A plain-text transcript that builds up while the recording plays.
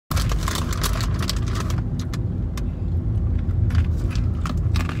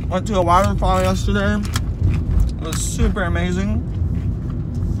Went to a waterfall yesterday. It was super amazing.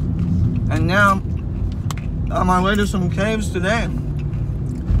 And now, on my way to some caves today.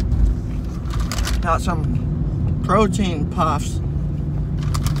 Got some protein puffs.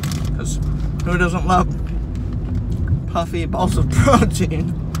 Because who doesn't love puffy balls of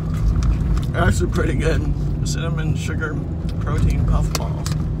protein? They're actually pretty good. Cinnamon sugar protein puff balls.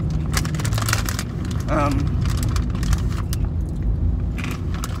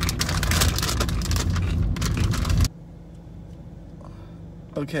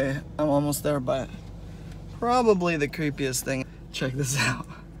 Okay, I'm almost there, but probably the creepiest thing. Check this out.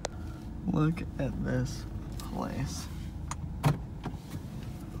 Look at this place.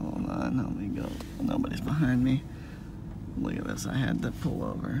 Hold on, let me go. Nobody's behind me. Look at this, I had to pull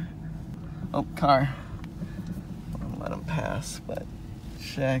over. Oh, car. I'll let him pass, but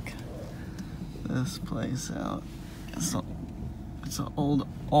check this place out. It's an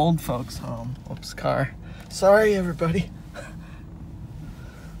old folks home. Oops, car. Sorry, everybody.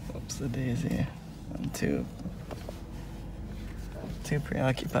 Whoops, the daisy. I'm too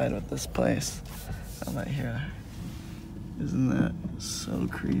preoccupied with this place. How about here? Isn't that so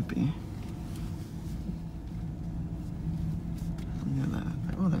creepy? Look at that.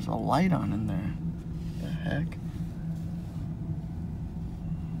 Oh, there's a light on in there. What the heck?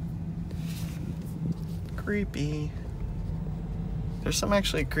 Creepy. There's some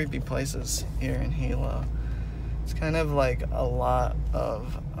actually creepy places here in Hilo. It's kind of like a lot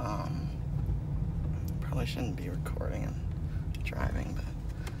of, probably shouldn't be recording and driving, but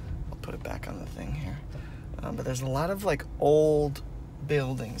I'll put it back on the thing here. But there's a lot of like old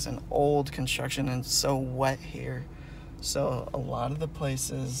buildings and old construction, and it's so wet here. So a lot of the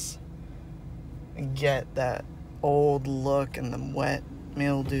places get that old look and the wet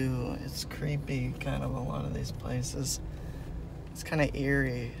mildew. It's creepy, kind of, a lot of these places. It's kind of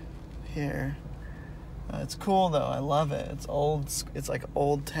eerie here. It's cool though, I love it. It's old, it's like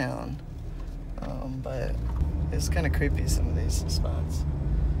old town. But it's kind of creepy, some of these spots.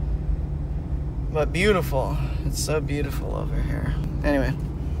 But beautiful. It's so beautiful over here. Anyway.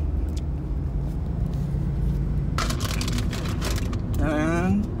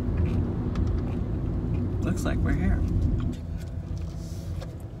 And looks like we're here.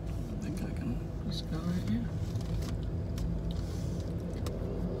 I think I can just go right here.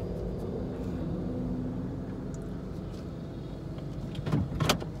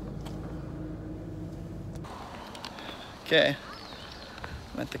 Okay,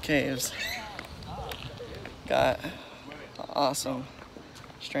 I'm at the caves. Got awesome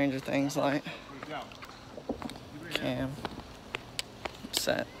Stranger Things light. Cam.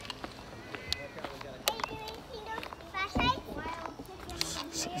 Set.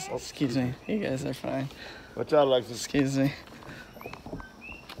 Excuse me, you guys are fine. What's up, Alexis? Excuse me.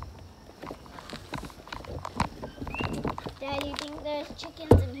 Dad, you think there's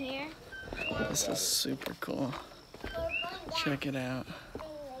chickens in here? This is super cool. Check it out.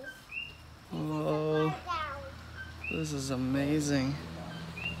 Whoa. This is amazing.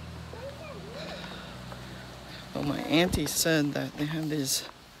 Well, my auntie said that they have this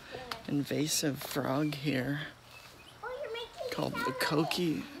invasive frog here called the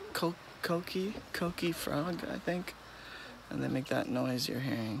coqui frog, I think. And they make that noise you're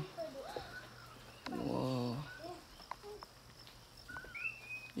hearing. Whoa.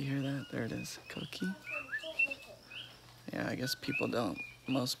 You hear that? There it is. Coqui. Yeah, I guess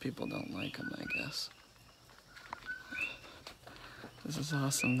most people don't like them, I guess. This is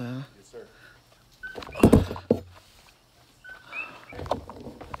awesome though. Yes, sir.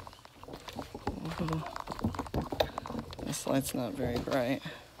 Whoa. This light's not very bright.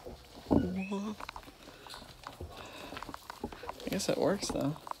 Whoa. I guess it works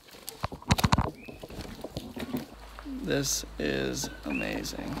though. This is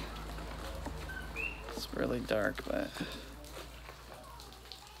amazing. It's really dark, but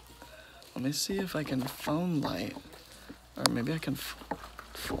let me see if I can phone light, or maybe I can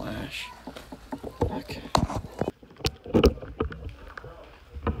flash. Okay.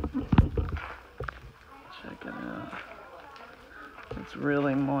 Check it out. It's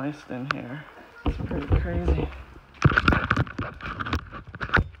really moist in here. It's pretty crazy.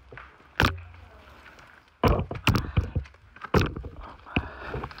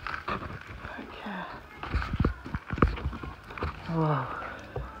 Whoa,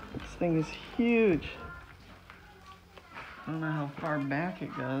 this thing is huge. I don't know how far back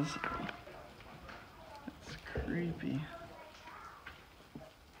it goes. It's creepy.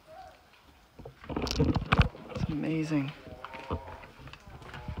 It's amazing.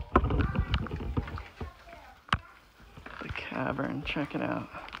 The cavern, check it out.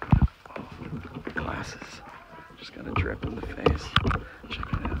 Glasses. Just got a drip in the face. Check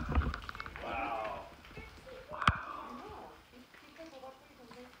it out. Wow.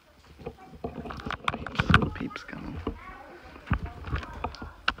 Peeps coming.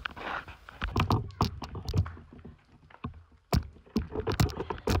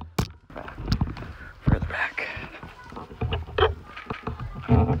 Further back.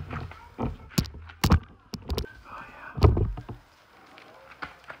 Oh yeah.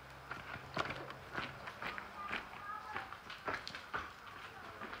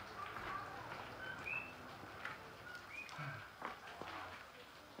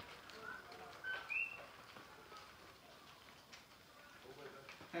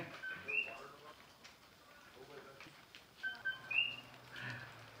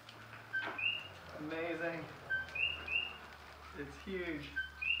 Amazing. It's huge.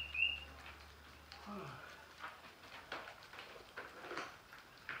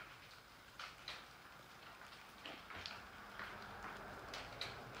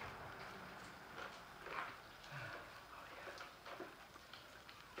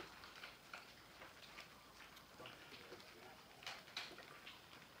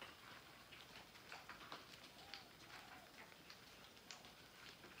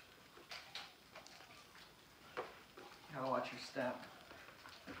 Gotta watch your step.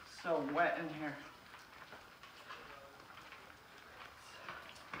 It's so wet in here.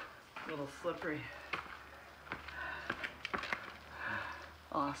 It's a little slippery.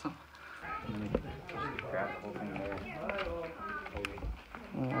 Awesome. Grab the whole thing there.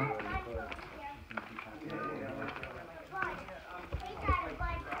 Yeah.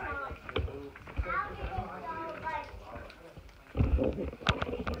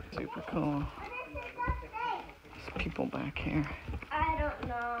 Super cool. There's people back here. I don't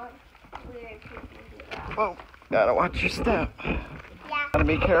know. Weird people do that. Whoa, gotta watch your step. Yeah. Gotta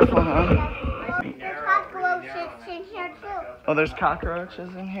be careful, huh? There's cockroaches in here too. Oh, there's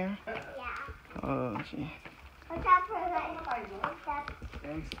cockroaches in here? Yeah. Oh, gee. Watch out for that.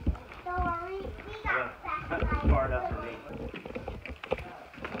 Thanks. Don't worry. We got that. Far enough for me.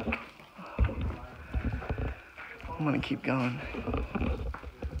 I'm gonna keep going.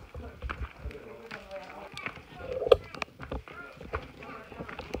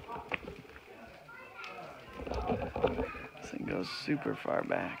 This thing goes super far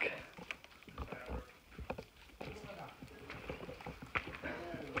back.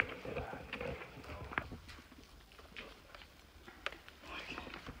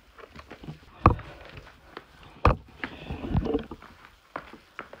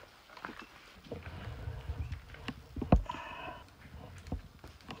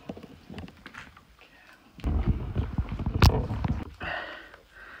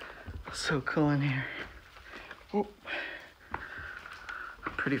 So cool in here. Oh,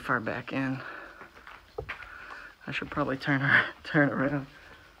 pretty far back in. I should probably turn around.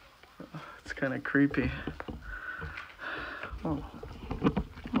 It's kind of creepy. Oh,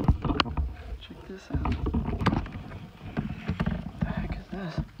 check this out. What the heck is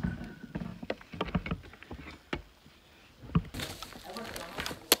this?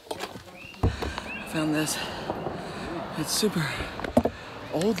 I found this. It's super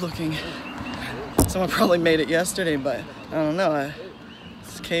old looking. Someone probably made it yesterday, but I don't know.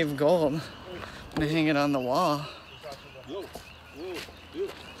 It's cave gold. I'm gonna hang it on the wall. What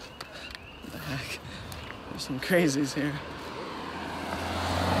the heck? There's some crazies here.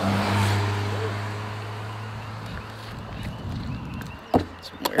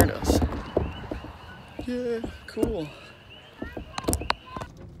 Some weirdos. Yeah, cool.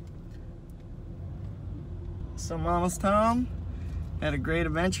 So I'm almost home. Had a great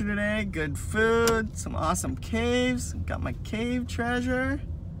adventure today, good food, some awesome caves, got my cave treasure.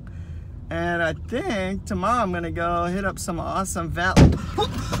 And I think tomorrow I'm gonna go hit up some awesome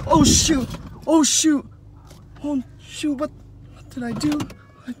oh shoot, oh shoot, oh shoot, what did I do?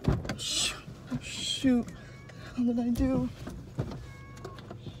 Oh shoot, what the hell did I do?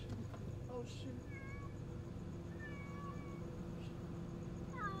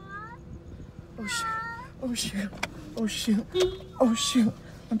 Oh shoot. Oh shoot, oh shoot. Oh shoot, oh shoot,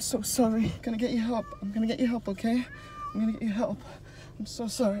 I'm so sorry. Gonna get you help, I'm gonna get you help, okay? I'm gonna get you help. I'm so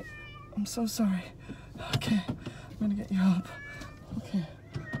sorry, I'm so sorry. Okay, I'm gonna get you help. Okay,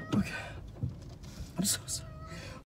 okay. I'm so sorry.